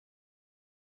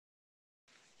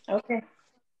Okay.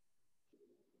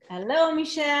 Hello,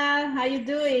 Michelle. How you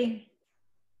doing?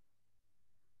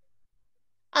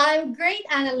 I'm great,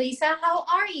 Annalisa. How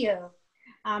are you?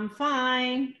 I'm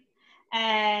fine.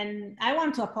 And I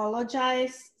want to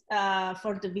apologize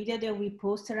for the video that we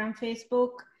posted on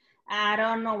Facebook. I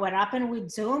don't know what happened with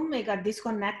Zoom. It got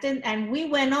disconnected, and we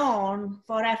went on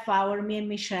for half hour, me and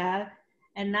Michelle,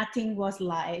 and nothing was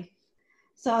live.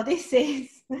 So this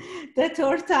is the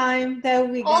third time that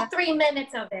we All got. 3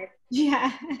 minutes of it.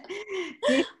 Yeah,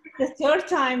 this is the third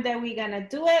time that we're gonna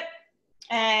do it.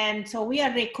 And so we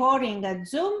are recording at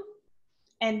Zoom,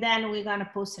 and then we're gonna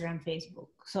post it on Facebook.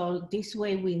 So this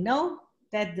way we know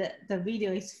that the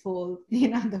video is full,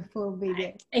 the full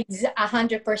video.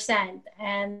 100%.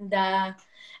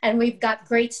 And we've got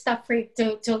great stuff for you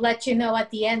to let you know at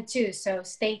the end too. So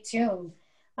stay tuned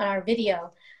on our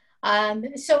video.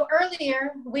 So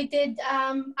earlier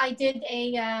I did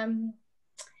a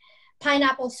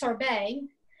pineapple sorbet,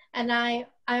 and I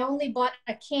only bought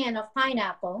a can of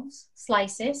pineapples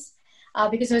slices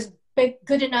because it was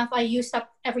good enough. I used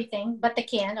up everything but the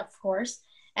can, of course,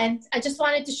 and I just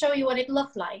wanted to show you what it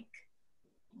looked like.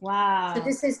 Wow. So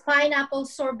this is pineapple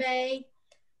sorbet.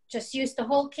 Just use the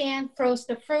whole can, froze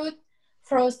the fruit,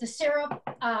 froze the syrup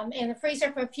in the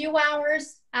freezer for a few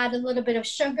hours, add a little bit of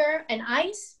sugar and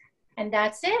ice, and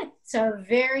that's it. So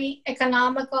very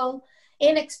economical,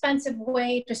 inexpensive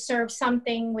way to serve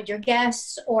something with your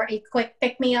guests or a quick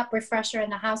pick-me-up refresher in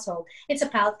the household. It's a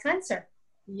palate cleanser.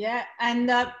 Yeah, and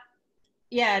the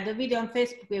video on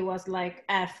Facebook, it was like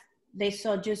they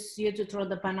saw just you to throw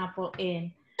the pineapple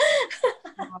in.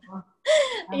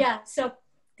 Yeah, so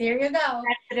there you go.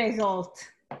 That's the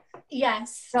result.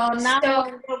 Yes. So now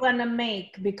what you're gonna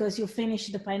make, because you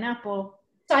finished the pineapple.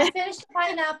 So I finished the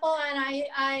pineapple, and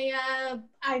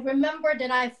I remembered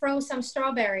that I froze some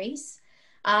strawberries.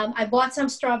 I bought some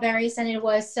strawberries, and it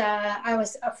was I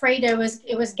was afraid it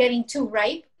was getting too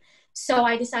ripe, so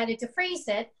I decided to freeze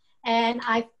it. And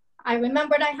I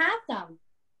remembered I had them,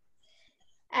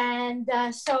 and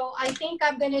so I think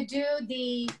I'm gonna do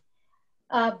the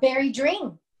berry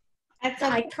dream. That's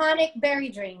an iconic berry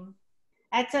dream.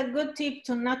 That's a good tip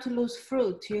to not to lose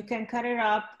fruit. You can cut it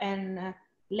up and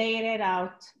lay it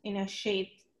out in a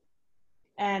shape.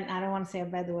 And I don't want to say a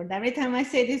bad word. Every time I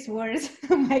say these words,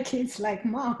 my kid's like,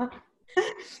 Mom.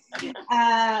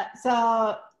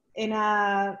 So in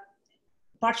a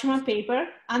parchment paper,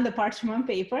 on the parchment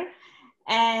paper,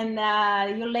 and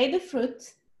you lay the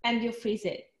fruit and you freeze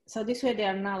it. So this way they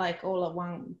are not like all at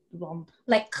one lump.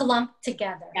 Like clumped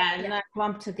together. Yeah, not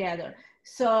clumped together.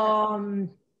 So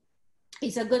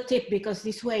it's a good tip, because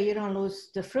this way you don't lose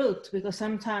the fruit, because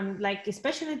sometimes, like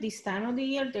especially this time of the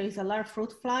year, there is a lot of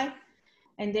fruit fly,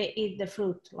 and they eat the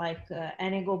fruit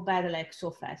and it go bad like so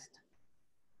fast.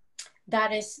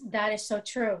 That is so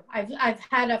true. I've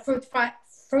had a fruit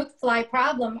fly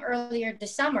problem earlier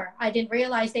this summer. I didn't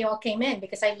realize they all came in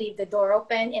because I leave the door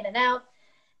open in and out,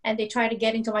 and they try to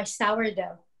get into my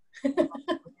sourdough.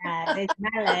 Yeah, they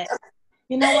smell it.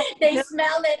 You know what? They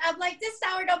smell it. I'm like, this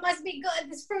sourdough must be good.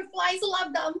 These fruit flies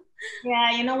love them.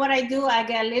 Yeah, you know what I do? I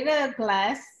get a little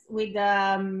glass with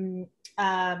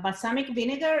balsamic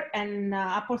vinegar and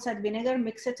apple cider vinegar,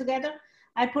 mix it together.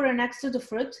 I put it next to the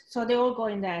fruit, so they all go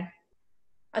in there.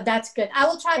 That's good. I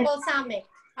will try balsamic.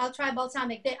 I'll try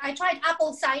balsamic. I tried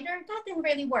apple cider. That didn't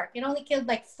really work. It only killed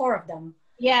like 4 of them.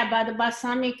 Yeah, but the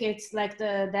balsamic, it's like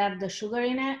they have the sugar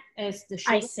in it. It's the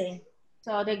sugar. I see.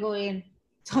 So they go in.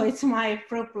 So it's my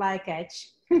fruit fly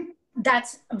catch.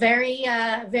 That's very,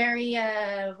 very,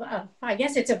 I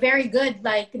guess it's a very good,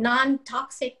 like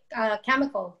non-toxic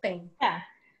chemical thing. Yeah.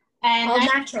 And all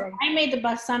natural. I made the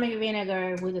balsamic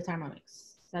vinegar with the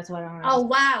Thermomix. That's what I want to Oh,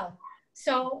 wow.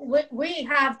 So we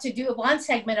have to do one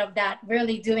segment of that,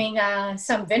 really doing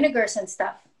some vinegars and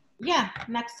stuff. Yeah,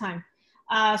 next time.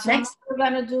 So next we're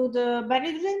going to do the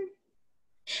berry dream?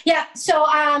 Yeah, so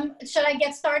should I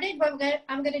get started?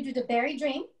 I'm going to do the berry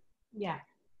dream. Yeah.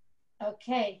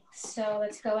 Okay, so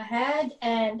let's go ahead.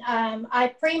 And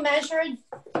I pre-measured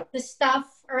the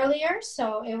stuff earlier,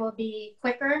 so it will be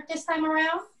quicker this time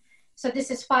around. So this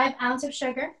is 5 ounces of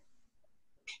sugar.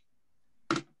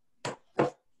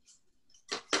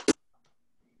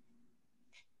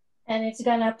 And it's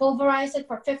gonna pulverize it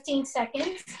for 15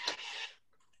 seconds.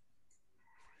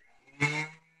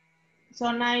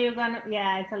 So now you're gonna,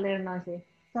 yeah, it's a little noisy.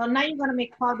 So now you're gonna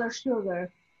make powdered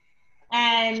sugar.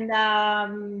 And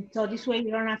so this way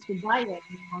you don't have to buy it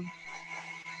anymore.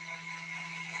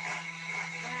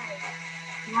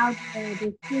 Now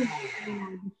the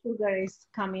sugar is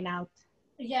coming out.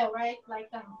 Yeah, right, like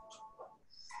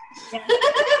yeah.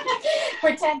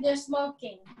 Pretend they're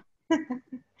smoking.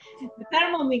 The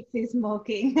Thermomix is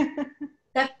smoking.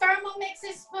 The Thermomix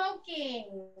is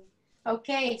smoking.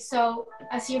 Okay, so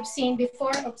as you've seen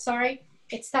before, oh, sorry,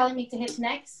 it's telling me to hit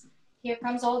next. Here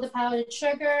comes all the powdered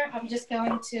sugar. I'm just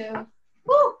going to,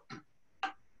 whoo!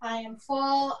 I am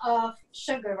full of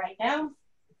sugar right now.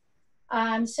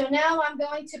 So now I'm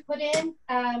going to put in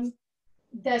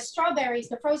the strawberries,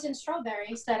 the frozen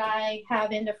strawberries that I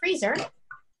have in the freezer.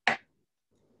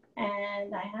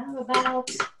 And I have about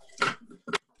a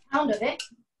pound of it.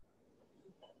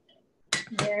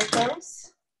 There it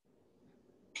goes.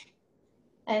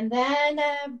 And then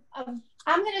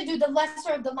I'm going to do the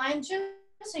lesser of the lime juice.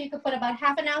 So you could put about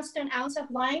 ½ ounce to 1 ounce of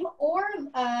lime or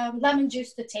lemon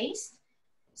juice to taste.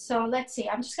 So let's see.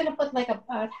 I'm just going to put like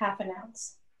about ½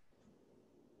 ounce.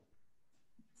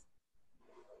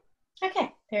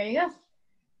 Okay, there you go.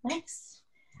 Next,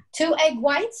 2 egg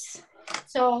whites.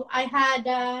 So I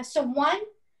had, so 1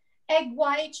 egg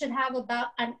white should have about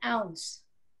 1 ounce.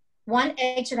 1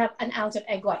 egg should have 1 ounce of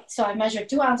egg white. So I measured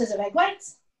 2 ounces of egg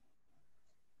whites.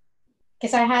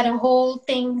 Because I had a whole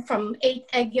thing from 8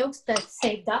 egg yolks that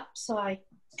saved up. So I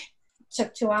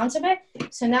took 2 ounces of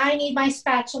it. So now I need my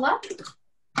spatula.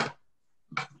 Turn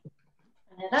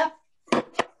it up.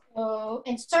 So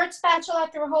insert spatula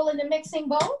through a hole in the mixing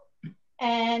bowl.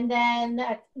 And then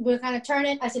we're going to turn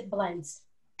it as it blends.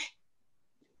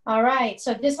 All right,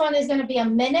 so this one is going to be a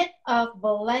minute of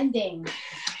blending.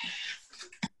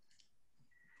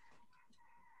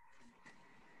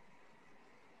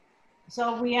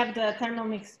 So we have the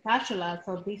Thermomix spatula,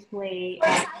 so this way,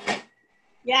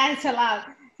 yeah, it's allowed.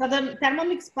 So the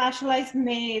Thermomix spatula is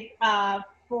made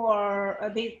for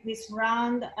this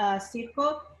round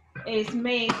circle. Is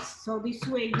made so this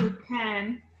way you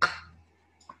can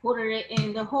put it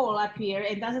in the hole up here.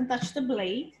 It doesn't touch the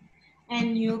blade.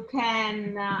 And you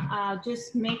can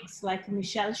just mix like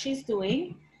Michelle she's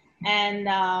doing. And,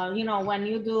 you know, when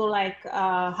you do like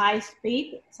high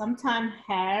speed, sometimes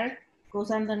hair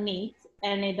goes underneath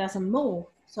and it doesn't move.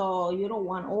 So you don't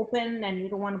want open and you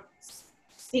don't want to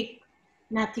stick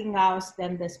nothing else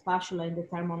than the spatula in the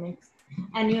Thermomix.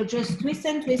 And you just twist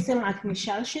and like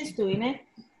Michelle she's doing it.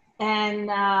 And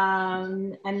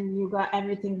you got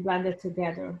everything blended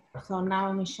together. So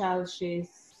now Michelle, she's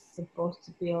supposed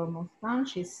to be almost done.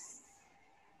 She's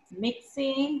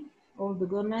mixing all the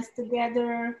goodness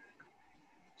together.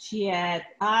 She had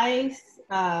ice.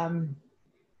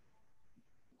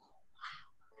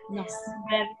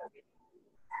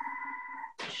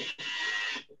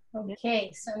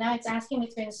 Okay, so now it's asking me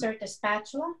to insert the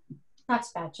spatula. Not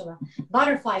spatula,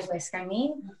 butterfly whisk, I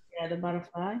mean. Yeah, the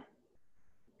butterfly.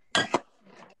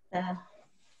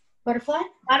 Butterfly?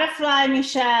 Butterfly,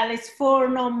 Michelle, it's 4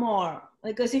 no more.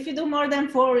 Because if you do more than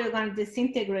 4, you're going to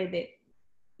disintegrate it.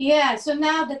 Yeah, so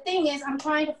now the thing is, I'm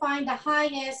trying to find the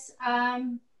highest.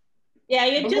 Yeah,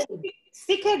 you just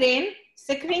stick it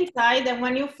inside, and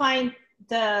when you find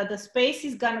the space,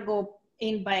 is going to go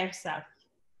in by itself.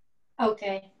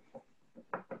 Okay.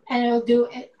 And it'll do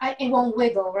it, it won't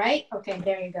wiggle, right? Okay,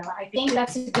 there you go. I think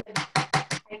that's good.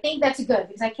 I think that's good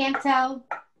because I can't tell.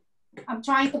 I'm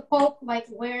trying to poke like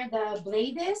where the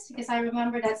blade is because I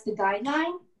remember that's the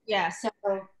guideline. Yeah. So,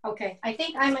 okay. I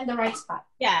think I'm in the right spot.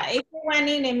 Yeah, if you went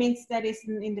in, it means that it's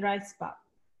in the right spot.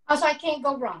 Oh, so I can't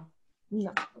go wrong?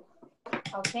 No.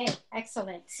 Okay,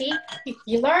 excellent. See,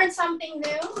 you learn something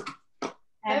new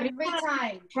every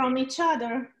time. From each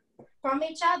other. From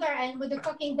each other, and with the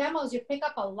cooking demos, you pick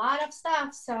up a lot of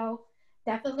stuff. So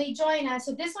definitely join us.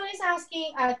 So this one is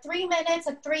asking 3 minutes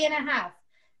of 3.5.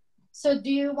 So do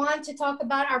you want to talk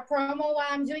about our promo while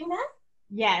I'm doing that?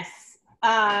 Yes.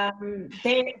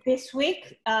 This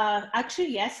week,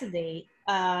 actually yesterday,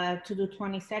 to do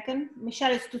 22nd.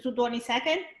 Michelle, it's to do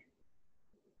 22nd?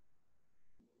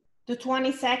 The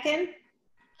 22nd?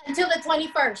 Until the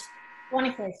 21st.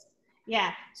 21st.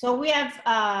 Yeah. So we have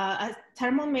a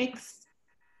Thermomix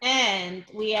and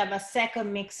we have a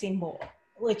second mixing bowl,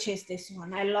 which is this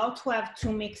one. I love to have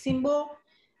 2 mixing bowls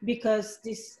because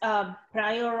this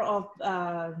prior of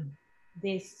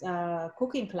this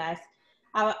cooking class,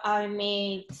 I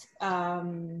made how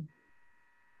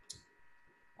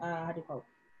do you call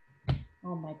it?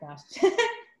 Oh my gosh.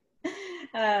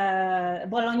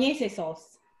 Bolognese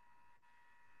sauce.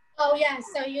 Oh yeah,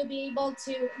 so you'll be able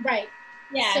to, right.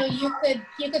 Yeah. So you could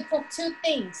cook 2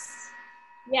 things.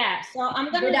 Yeah, so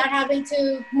I'm gonna without having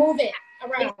to move it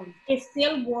around. It's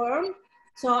still warm.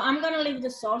 So I'm gonna leave the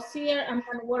sauce here. I'm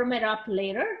gonna warm it up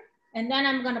later. And then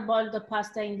I'm gonna boil the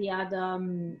pasta in the other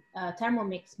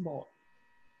Thermomix bowl.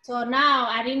 So now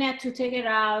I didn't have to take it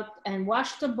out and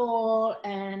wash the bowl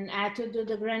and I had to do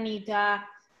the granita.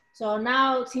 So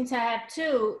now since I have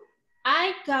 2,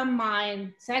 I got my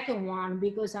second one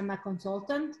because I'm a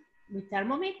consultant with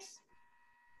Thermomix.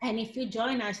 And if you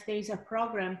join us, there is a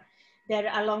program that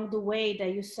along the way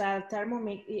that you sell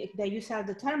Thermomix, that you sell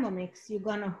the Thermomix, you're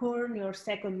gonna earn your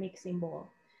second mixing bowl.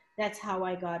 That's how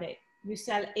I got it. You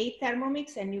sell 8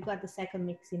 Thermomix and you got the second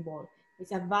mixing bowl.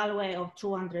 It's a value of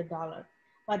 $200.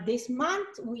 But this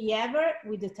month we have it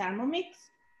with the Thermomix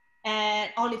and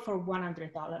only for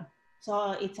 $100.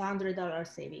 So it's $100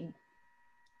 saving.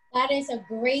 That is a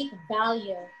great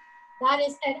value. That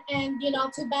is, and you know,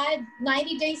 too bad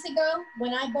 90 days ago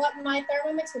when I bought my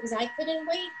Thermomix because I couldn't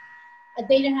wait,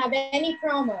 they didn't have any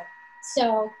promo.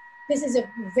 So this is a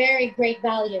very great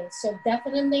value. So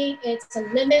definitely it's a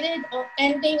limited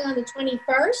ending on the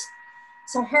 21st.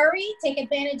 So hurry, take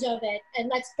advantage of it, and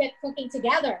let's get cooking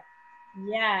together.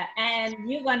 Yeah, and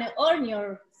you're gonna earn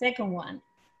your second one.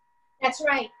 That's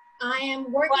right. I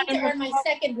am working to earn my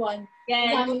second one.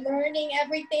 Yeah, I'm learning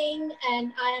everything,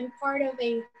 and I am part of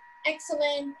a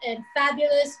excellent and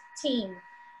fabulous team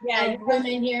of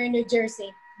women here in New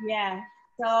Jersey. Yeah.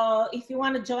 So if you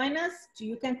want to join us,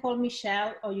 you can call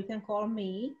Michelle or you can call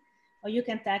me or you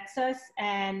can text us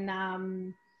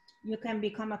and you can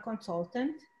become a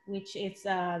consultant, which is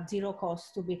zero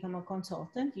cost to become a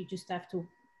consultant. You just have to,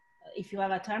 if you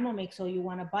have a Thermomix or you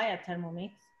want to buy a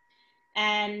Thermomix.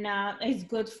 And it's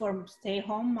good for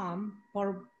stay-home mom,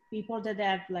 for people that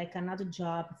have like another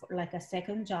job, like a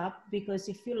second job, because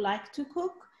if you like to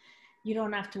cook, you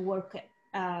don't have to work.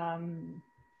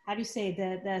 How do you say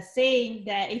the saying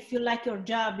that if you like your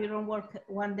job, you don't work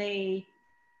one day?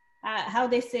 How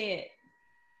they say it?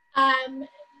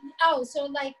 So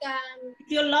like if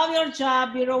you love your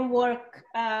job, you don't work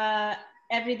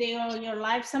every day of your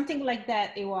life, something like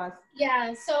that. It was.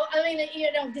 Yeah. So I mean,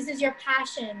 you know, this is your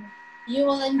passion. You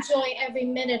will enjoy every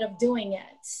minute of doing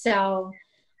it. So,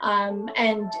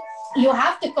 and you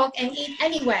have to cook and eat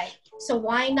anyway. So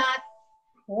why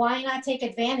not take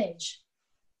advantage?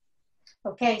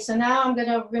 Okay, so now I'm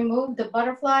gonna remove the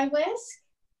butterfly whisk.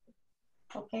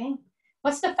 Okay,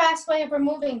 what's the fast way of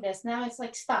removing this? Now it's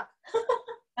like stuck.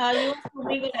 You have to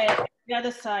wiggle it, the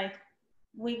other side.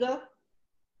 Wiggle.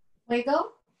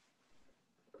 Wiggle?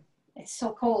 It's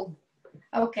so cold.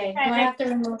 Okay, do I have to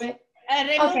remove it?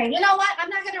 Okay, you know what? I'm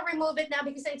not gonna remove it now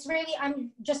because it's really,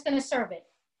 I'm just gonna serve it.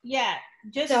 Yeah,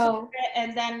 just so,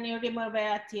 and then you remove it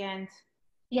at the end.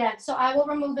 Yeah, so I will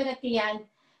remove it at the end.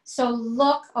 So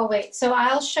look, oh wait, so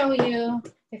I'll show you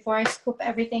before I scoop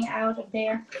everything out of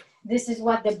there. This is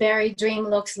what the berry dream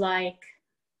looks like.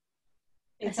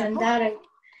 Isn't that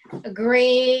a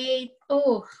great,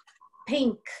 oh,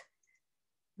 pink,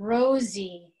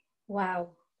 rosy, wow.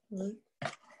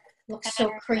 Looks so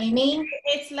creamy.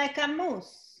 It's like a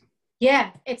mousse.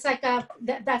 Yeah, it's like a,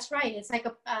 that's right, it's like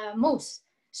a mousse,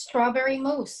 strawberry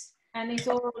mousse. And it's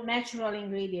all natural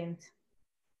ingredient.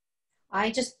 I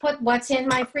just put what's in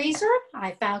my freezer.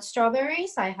 I found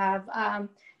strawberries. I have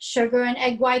sugar and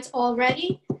egg whites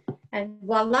already. And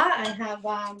voila, I have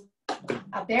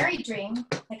a berry dream.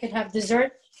 I could have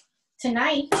dessert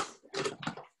tonight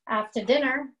after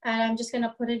dinner. And I'm just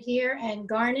gonna put it here and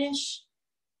garnish.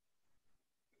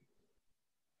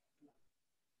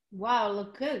 Wow,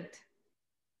 look good.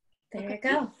 There you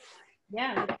go.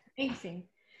 Yeah, looks amazing.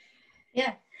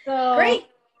 Yeah, so great.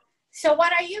 So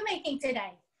what are you making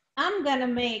today? I'm gonna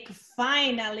make,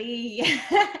 finally,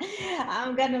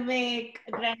 I'm gonna make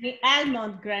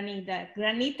almond granita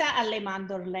alle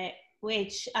mandorle,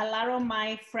 which a lot of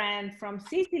my friends from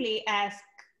Sicily asked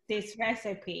this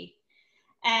recipe.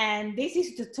 And this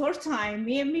is the third time,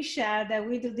 me and Michelle, that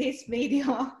we do this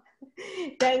video,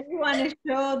 that we wanna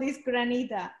show this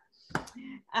granita.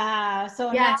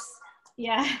 So yes. Now,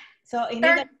 yeah. So in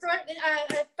third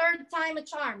time a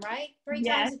charm, right? Three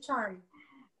times a charm.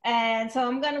 And so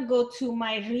I'm gonna go to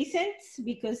my recents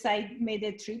because I made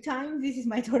it 3 times. This is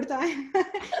my 3rd time.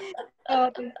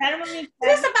 So the Thermomix.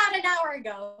 Just about an hour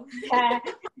ago.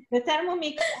 The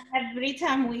Thermomix, every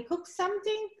time we cook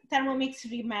something, Thermomix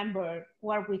remember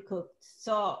what we cooked.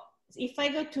 So if I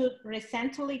go to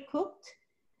recently cooked,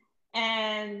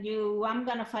 and I'm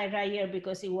gonna find right here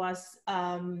because it was,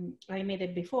 I made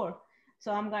it before.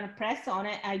 So I'm gonna press on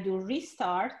it, I do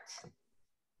restart,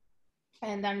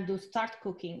 and then do start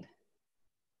cooking.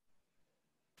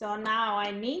 So now I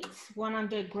need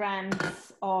 100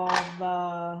 grams of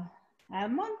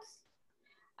almonds.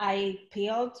 I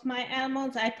peeled my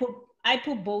almonds. I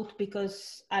put both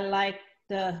because I like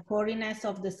the horniness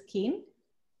of the skin.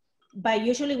 But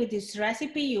usually with this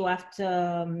recipe, you have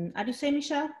to, how do you say,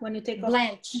 Michelle? When you take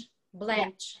blanch. Yeah.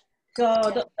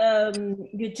 So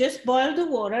you just boil the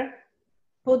water,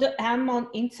 put the almond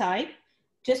inside,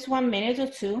 just 1 minute or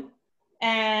 2,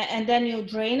 and then you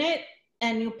drain it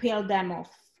and you peel them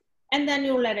off. And then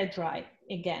you let it dry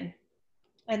again.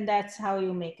 And that's how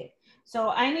you make it. So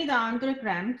I need 100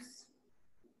 grams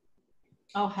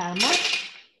of halmon.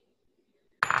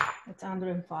 It's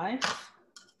 105.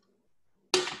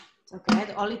 It's okay.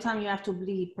 The only time you have to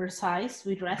be precise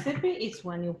with recipe is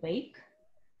when you bake.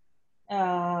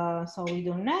 So we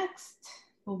do next.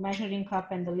 For measuring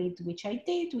cup and the lid, which I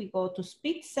did, we go to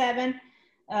speed 7,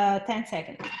 10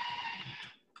 seconds.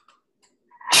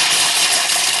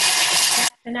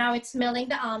 And now it's milling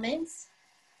the almonds.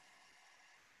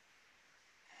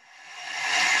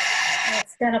 And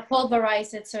it's gonna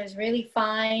pulverize it so it's really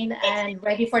fine and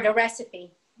ready for the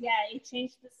recipe. Yeah, it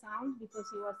changed the sound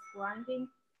because it was grinding.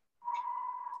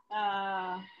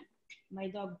 My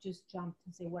dog just jumped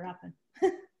and said, what happened?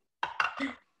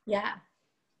 Yeah.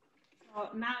 So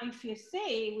now if you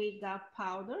say we got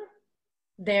powder.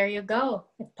 There you go.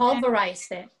 It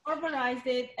pulverized it. Pulverized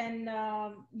it, and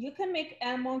you can make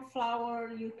almond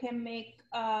flour, you can make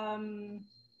almond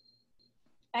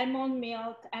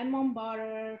milk, almond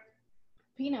butter,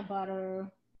 peanut butter.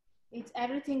 It's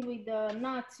everything with the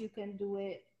nuts, you can do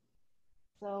it.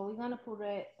 So we're gonna put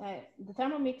it, the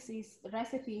Thermomix is, the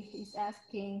recipe is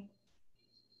asking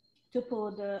to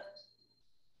put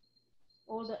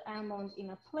all the almonds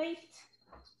in a plate.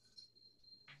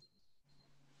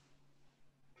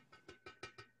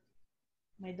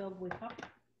 My dog wake up.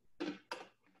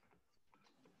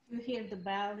 You hear the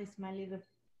bell, it's my little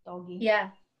doggy. Yeah,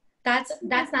 that's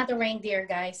not a reindeer,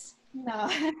 guys. No.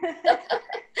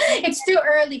 It's too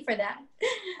early for that.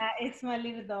 It's my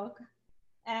little dog.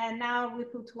 And now we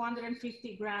put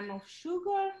 250 grams of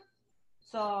sugar.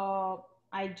 So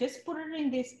I just put it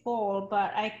in this bowl,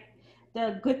 but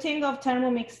the good thing of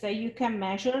Thermomix that you can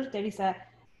measure, there is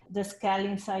the scale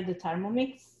inside the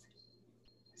Thermomix.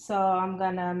 So I'm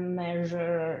gonna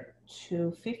measure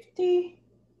 250.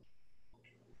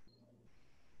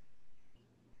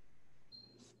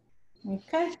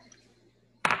 Okay.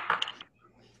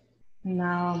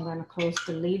 Now I'm gonna close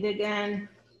the lid again.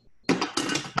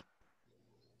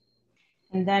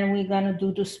 And then we're gonna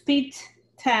do the speed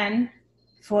 10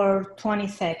 for 20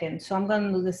 seconds. So I'm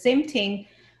gonna do the same thing.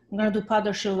 I'm gonna do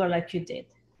powdered sugar like you did.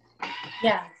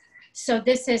 Yeah, so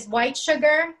this is white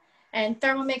sugar, and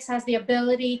Thermomix has the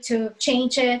ability to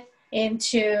change it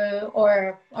into,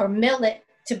 or mill it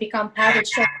to become powdered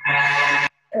sugar,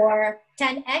 or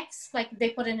 10x, like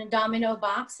they put in the domino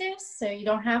boxes. So you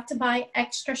don't have to buy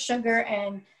extra sugar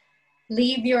and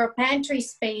leave your pantry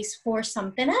space for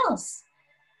something else.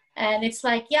 And it's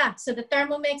like, yeah, so the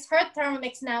Thermomix, her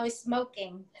Thermomix now is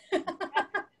smoking,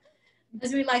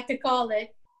 as we like to call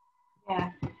it.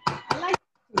 Yeah, I like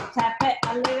to tap it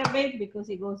a little bit because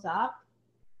it goes up.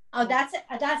 Oh, that's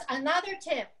another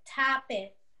tip, tap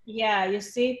it. Yeah, you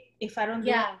see, if I don't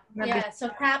do it, so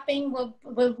tapping will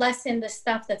lessen the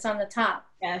stuff that's on the top.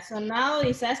 Yeah, so now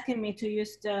it's asking me to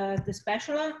use the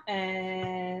spatula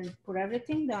and put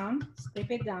everything down, strip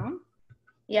it down.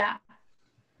 Yeah.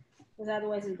 Because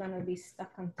otherwise it's gonna be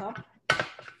stuck on top.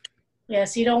 Yeah,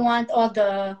 so you don't want all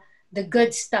the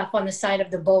good stuff on the side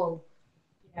of the bowl.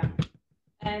 Yeah,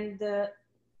 and the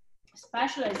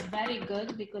spatula is very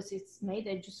good because it's made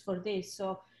just for this.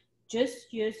 So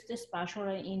just use the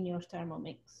spatula in your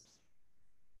Thermomix.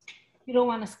 You don't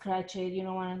want to scratch it. You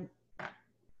don't want to.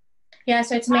 Yeah,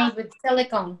 so it's made with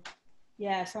silicone.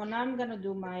 Yeah, so now I'm gonna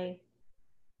do my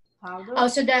powder. Oh,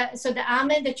 so the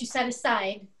almond that you set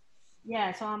aside.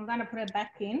 Yeah, so I'm gonna put it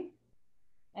back in.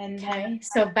 And okay, then,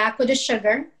 so back with the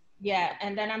sugar. Yeah,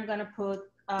 and then I'm gonna put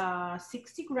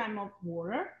 60 grams of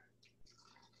water.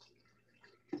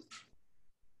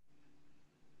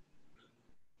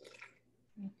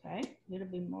 Okay, a little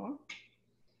bit more.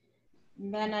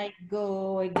 And then I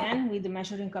go again with the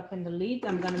measuring cup and the lid.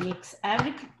 I'm gonna mix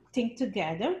everything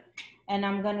together, and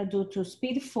I'm gonna do to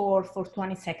speed 4 for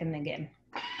 20 seconds again.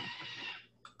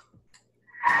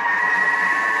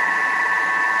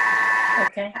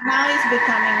 Okay. Now it's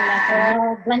becoming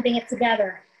like blending it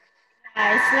together.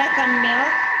 It's like a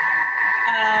milk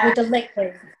with the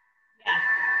liquid. Yeah.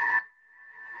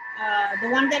 The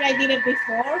one that I did it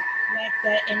before, like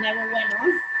it never went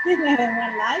on, it never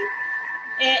went live.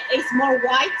 It's more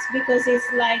white because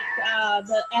it's like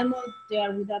the almond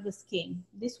there without the skin.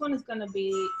 This one is gonna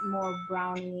be more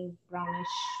brownish,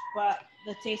 but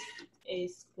the taste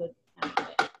is good.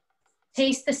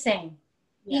 Taste the same,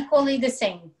 equally the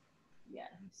same. Yeah,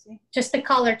 you see. Just the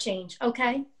color change,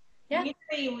 okay? Yeah.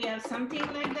 Usually we have something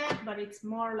like that, but it's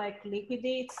more like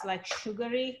liquidy. It's like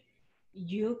sugary.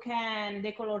 You can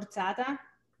decolorzata.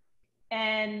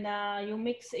 And you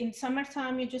mix in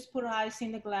summertime, you just put ice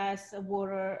in the glass,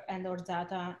 water and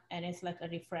horchata, and it's like a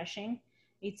refreshing.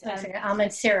 It's Looks like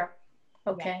almond syrup.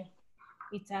 Okay.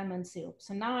 Yeah, it's almond syrup.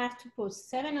 So now I have to put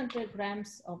 700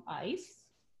 grams of ice.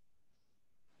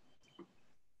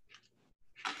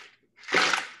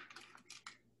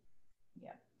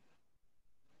 Yeah.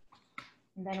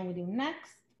 And then we do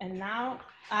next. And now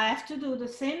I have to do the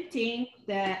same thing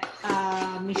that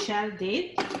Michelle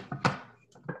did.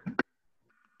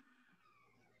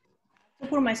 To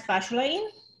put my spatula in,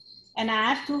 and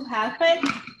I have to help it.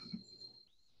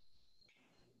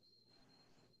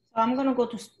 So I'm gonna go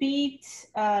to speed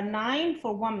 9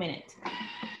 for 1 minute.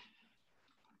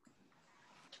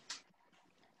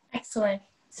 Excellent.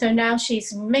 So now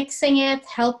she's mixing it,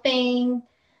 helping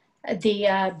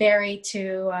the berry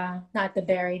to, not the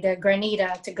berry, the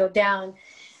granita to go down.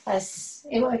 As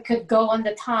it could go on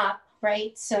the top,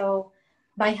 right? So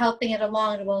by helping it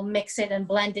along, it will mix it and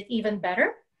blend it even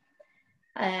better.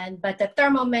 But the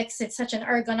Thermomix, it's such an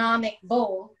ergonomic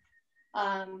bowl,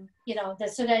 you know,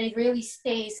 so that it really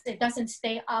stays, it doesn't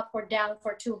stay up or down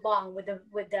for too long with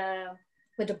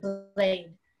the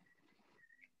blade.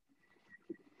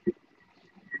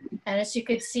 And as you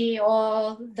could see,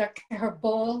 her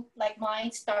bowl, like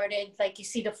mine, started, like you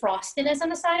see the frostiness on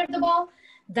the side of the bowl.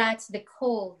 That's the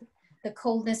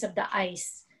coldness of the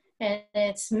ice. And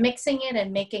it's mixing it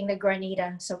and making the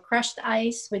granita. So crushed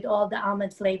ice with all the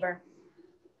almond flavor.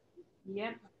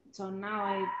 Yep. So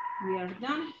now we are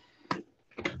done.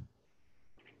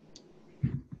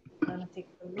 I'm gonna take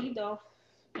the lid off,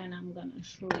 and I'm gonna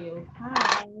show you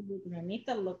how the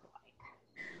granita look like.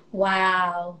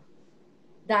 Wow.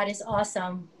 That is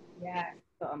awesome. Yeah,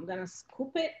 so I'm gonna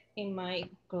scoop it in my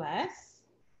glass.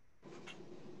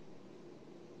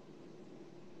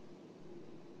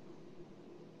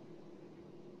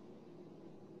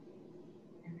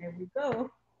 And there we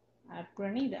go, our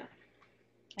granita.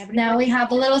 Now we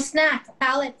have a little snack, a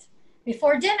palate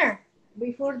before dinner.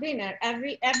 Before dinner,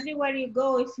 everywhere you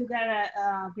go, if you get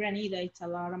a granita, it's a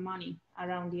lot of money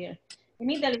around here. In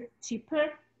Italy, it's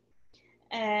cheaper.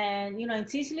 And you know, in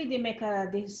Sicily, they make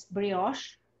this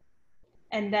brioche,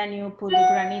 and then you put the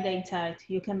granita inside.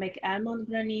 You can make almond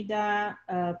granita,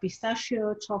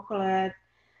 pistachio, chocolate,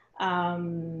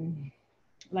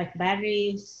 like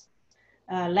berries,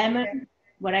 lemon.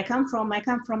 Where I come from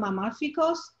Amalfi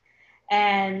Coast,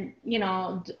 and you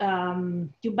know,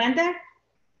 you been there?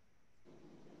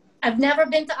 I've never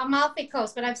been to Amalfi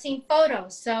Coast, but I've seen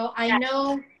photos, so I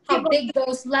know how big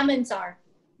those lemons are.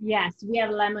 Yes, we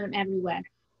have lemon everywhere.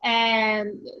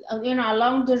 And you know,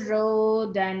 along the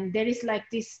road, and there is like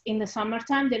this in the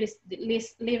summertime, there is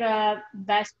this little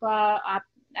Vespa up,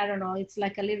 I don't know, it's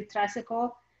like a little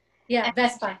tricycle. Yeah,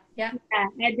 Vespa, yeah.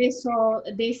 And they sell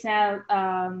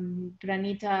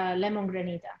granita, lemon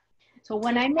granita. So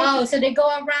when I make so they go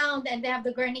around and they have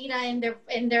the granita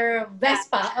in their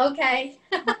Vespa. Okay.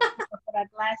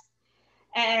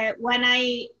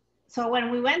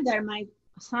 when we went there, my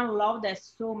son loved it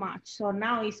so much. So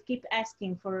now he's keep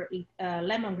asking for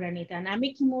lemon granita, and I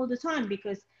make him all the time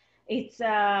because it's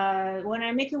when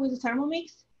I make it with the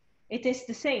Thermomix, it tastes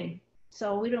the same.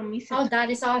 So we don't miss it. Oh, that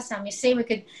is awesome. You see, we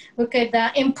could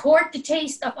import the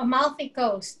taste of Amalfi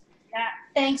Coast. Yeah.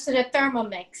 Thanks to the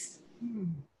Thermomix.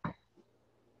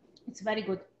 It's very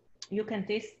good. You can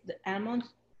taste the almonds.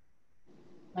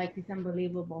 Like, it's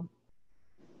unbelievable.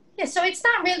 Yeah, so it's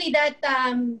not really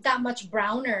that much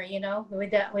browner, you know,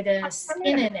 with the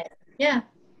skin in it. Yeah.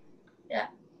 Yeah.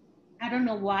 I don't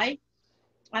know why.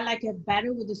 I like it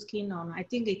better with the skin on. I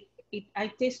think I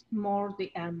taste more the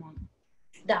almond.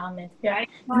 The almond, yeah. It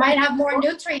might have more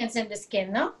nutrients in the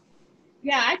skin, no?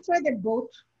 Yeah, I tried it both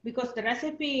because the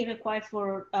recipe requires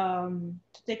for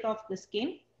to take off the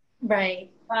skin.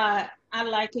 Right. I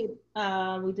like it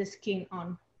with the skin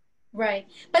on. Right.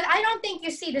 But I don't think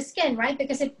you see the skin, right?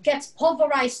 Because it gets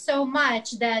pulverized so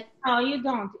much that no, you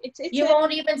don't. You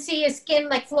won't even see a skin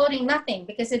like floating, nothing,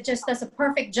 because it just does a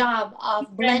perfect job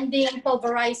of blending,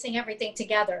 pulverizing everything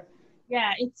together.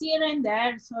 Yeah, it's here and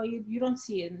there, so you don't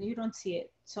see it. You don't see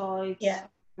it. So it's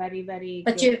very, very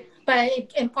good. But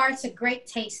it imparts a great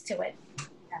taste to it.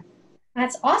 Yeah.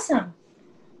 That's awesome.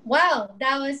 Wow,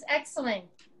 that was excellent.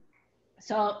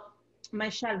 So,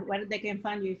 Michelle, where they can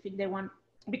find you if they want,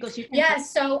 because you can.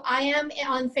 Yes, so I am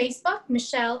on Facebook,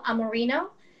 Michelle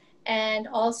Amorino, and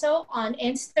also on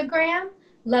Instagram,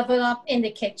 Level Up in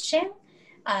the Kitchen.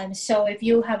 So if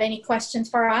you have any questions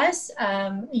for us,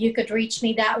 you could reach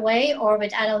me that way or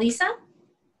with Annalisa.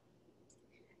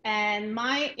 And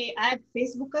I have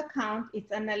Facebook account.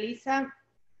 It's Annalisa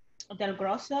Del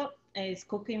Grosso. Is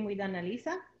Cooking with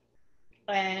Annalisa.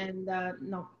 and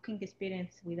no, cooking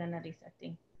experience with Annalisa, I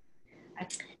think.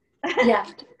 Yeah.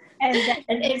 And then,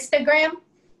 And Instagram?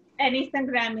 and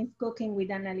Instagram is cooking with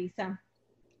Annalisa.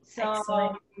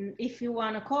 So if you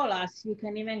want to call us, you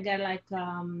can even get like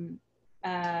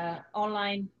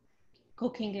online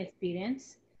cooking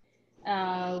experience.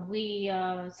 We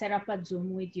set up a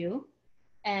Zoom with you.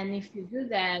 And if you do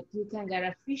that, you can get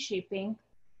a free shipping.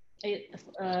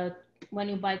 When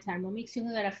you buy Thermomix, you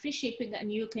can get a free shipping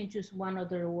and you can choose one of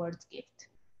the rewards gift.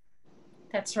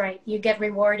 That's right. You get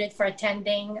rewarded for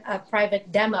attending a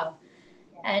private demo.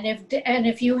 And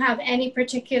if you have any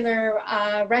particular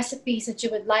recipes that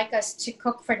you would like us to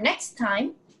cook for next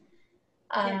time,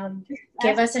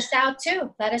 give us a shout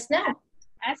too. Let us know.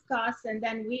 Ask us, and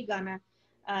then we're gonna,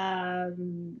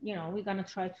 we're gonna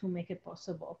try to make it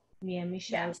possible. Me and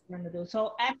Michelle are gonna do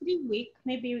so every week.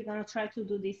 Maybe we're gonna try to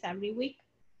do this every week.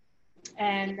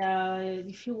 And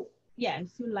if you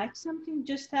like something,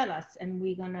 just tell us, and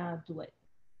we're gonna do it.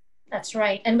 That's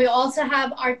right. And we also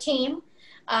have our team.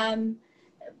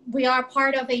 We are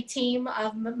part of a team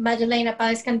of Madalena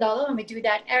Palescandolo, and we do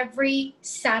that every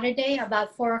Saturday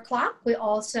about 4 o'clock. We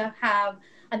also have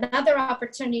another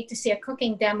opportunity to see a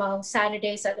cooking demo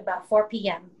Saturdays at about 4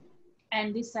 p.m.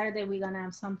 And this Saturday, we're going to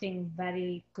have something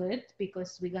very good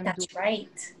because we're going to do... That's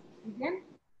right. Again.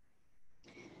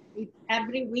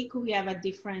 Every week, we have a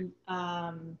different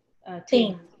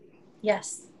theme.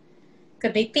 Yes.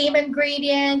 Could be theme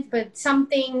ingredient, but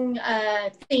something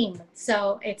theme.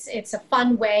 So it's a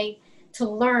fun way to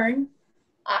learn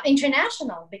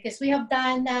international, because we have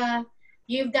done,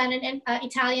 you've done an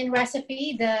Italian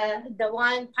recipe. The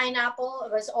one pineapple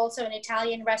was also an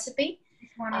Italian recipe.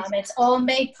 It's all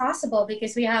made possible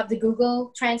because we have the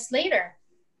Google Translator.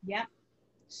 Yeah.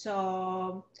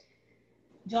 So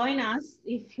join us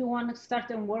if you want to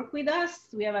start and work with us.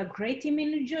 We have a great team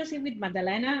in New Jersey with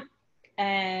Madalena.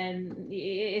 And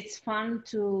it's fun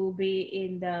to be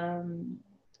in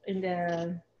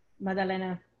the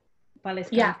Madalena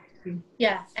Palestina.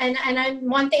 Yeah. And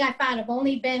one thing I found, I've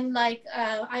only been like,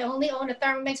 I only own a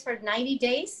Thermomix for 90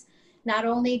 days. Not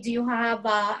only do you have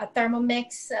a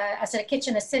Thermomix as a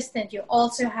kitchen assistant, you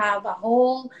also have a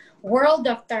whole world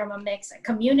of Thermomix, a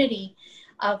community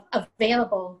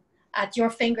available at your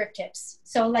fingertips.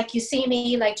 So like you see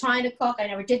me like trying to cook, I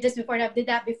never did this before, I never did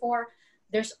that before.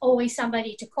 There's always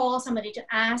somebody to call, somebody to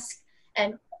ask,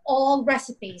 and all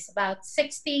recipes, about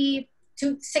 60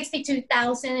 to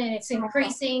 62,000, and it's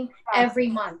increasing every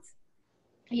month.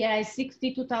 Yeah, it's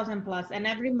 62,000 plus, and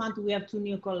every month we have 2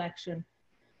 new collections.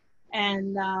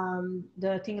 And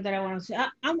the thing that I want to say,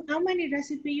 how many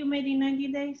recipes you made in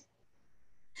 90 days?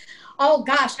 Oh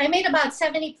gosh, I made about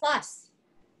 70 plus,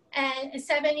 and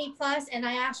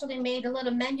I actually made a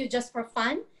little menu just for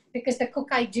fun, because the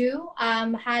Cook I Do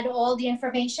had all the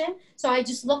information. So I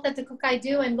just looked at the Cook I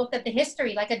Do and looked at the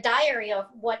history, like a diary of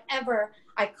whatever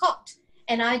I cooked.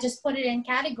 And I just put it in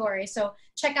categories. So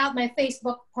check out my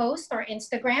Facebook post or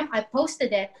Instagram. I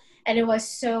posted it, and it was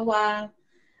so,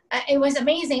 it was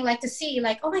amazing, like to see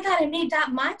like, oh my God, I made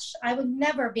that much. I would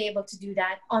never be able to do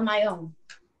that on my own.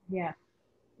 Yeah,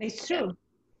 it's true.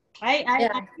 I've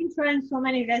been trying so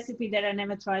many recipes that I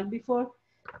never tried before,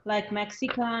 like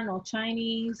Mexican or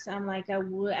Chinese. I'm like, I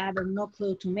have no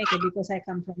clue to make it because I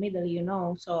come from Italy,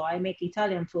 so I make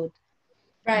Italian food.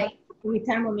 Right. But with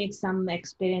Thermomix, I'm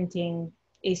experiencing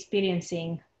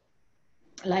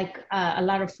like a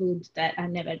lot of food that I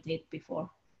never did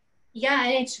before. Yeah,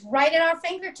 and it's right at our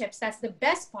fingertips. That's the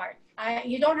best part.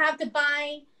 You don't have to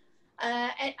buy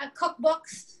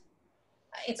cookbooks.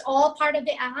 It's all part of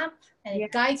the app, and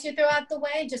it guides you throughout the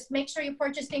way. Just make sure you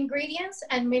purchase the ingredients.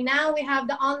 And now we have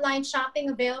the online shopping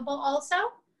available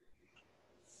also,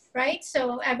 right?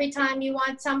 So every time you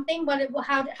want something,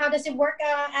 how does it work,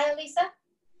 Annalisa?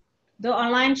 The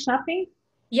online shopping?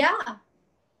 Yeah.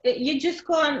 You just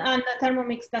go on the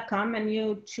thermomix.com and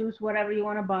you choose whatever you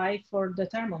want to buy for the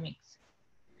Thermomix.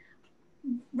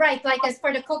 Right, like as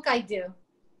for the Cook I Do.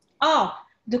 Oh,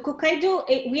 the Cook I Do,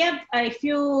 we have, if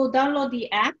you download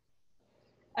the app,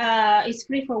 it's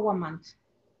free for 1 month.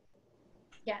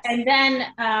 Yes. And then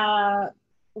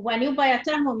when you buy a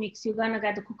Thermomix, you're going to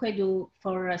get the Cook I Do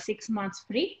for 6 months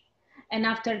free. And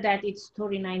after that, it's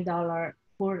 $39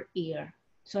 per year.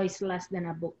 So it's less than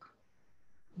a book.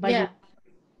 But yeah.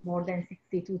 More than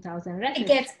 62,000 recipes. It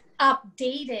gets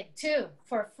updated too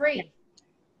for free.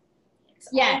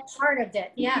 Yeah. It's all part of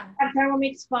it. Yeah. You have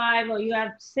Thermomix 5 or you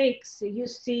have 6. You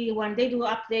see when they do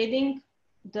updating,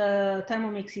 the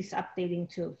Thermomix is updating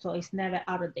too. So it's never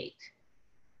out of date.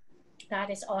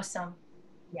 That is awesome.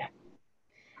 Yeah.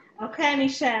 Okay,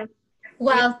 Michelle.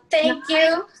 Well, thank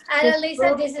you,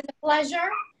 Annalisa. This is a pleasure.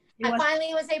 I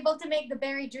finally was able to make the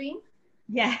berry dream.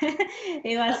 Yeah,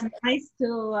 it was nice to,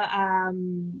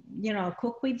 you know,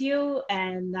 cook with you,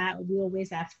 and we always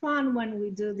have fun when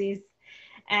we do this.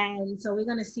 And so we're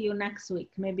gonna see you next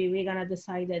week. Maybe we're gonna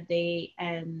decide a day,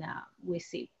 and we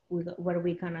see what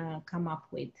we're gonna come up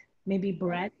with. Maybe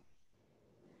bread.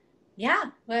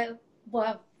 Yeah,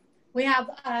 well, we have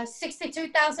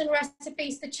 62,000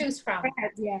 recipes to choose from.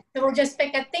 Bread, yeah. So we'll just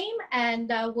pick a theme, and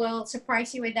we'll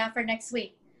surprise you with that for next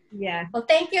week. Yeah. Well,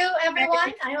 thank you,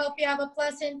 everyone. I hope you have a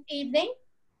pleasant evening.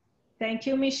 Thank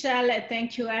you, Michelle.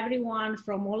 Thank you, everyone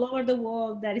from all over the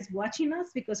world that is watching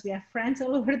us, because we have friends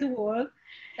all over the world.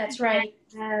 That's right.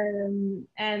 And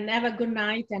have a good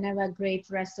night, and have a great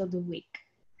rest of the week.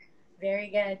 Very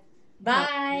good.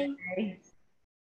 Bye. Bye.